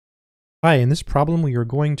Hi, in this problem we are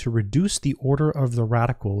going to reduce the order of the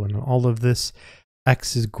radical, and all of this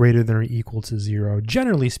x is greater than or equal to 0.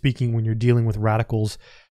 Generally speaking, when you're dealing with radicals,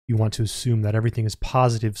 you want to assume that everything is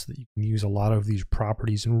positive so that you can use a lot of these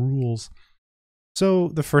properties and rules. So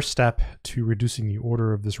the first step to reducing the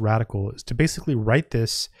order of this radical is to basically write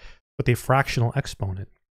this with a fractional exponent.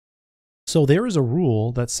 So there is a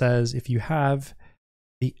rule that says if you have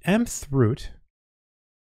the mth root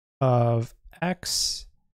of x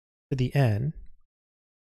to the n,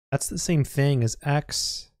 that's the same thing as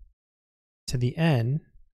x to the n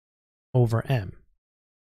over m.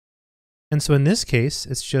 And so in this case,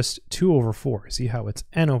 it's just 2 over 4. See how it's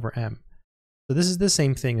n over m. So this is the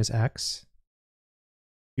same thing as x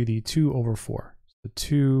to the 2 over 4. So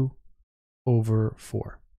 2 over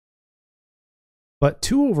 4. But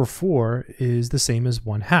 2 over 4 is the same as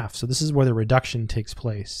 1/2. So this is where the reduction takes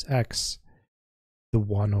place, x to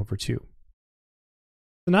 1 over 2.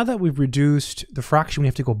 So now that we've reduced the fraction, we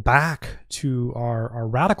have to go back to our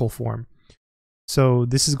radical form. So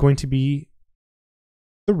this is going to be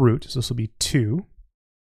the root. So this will be 2,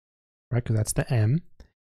 right? Because that's the m.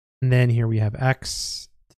 And then here we have x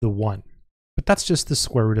to the 1. But that's just the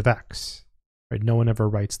square root of x, right? No one ever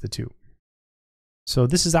writes the 2. So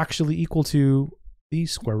this is actually equal to the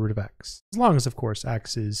square root of x, as long as, of course,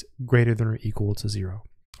 x is greater than or equal to 0.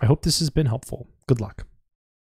 I hope this has been helpful. Good luck.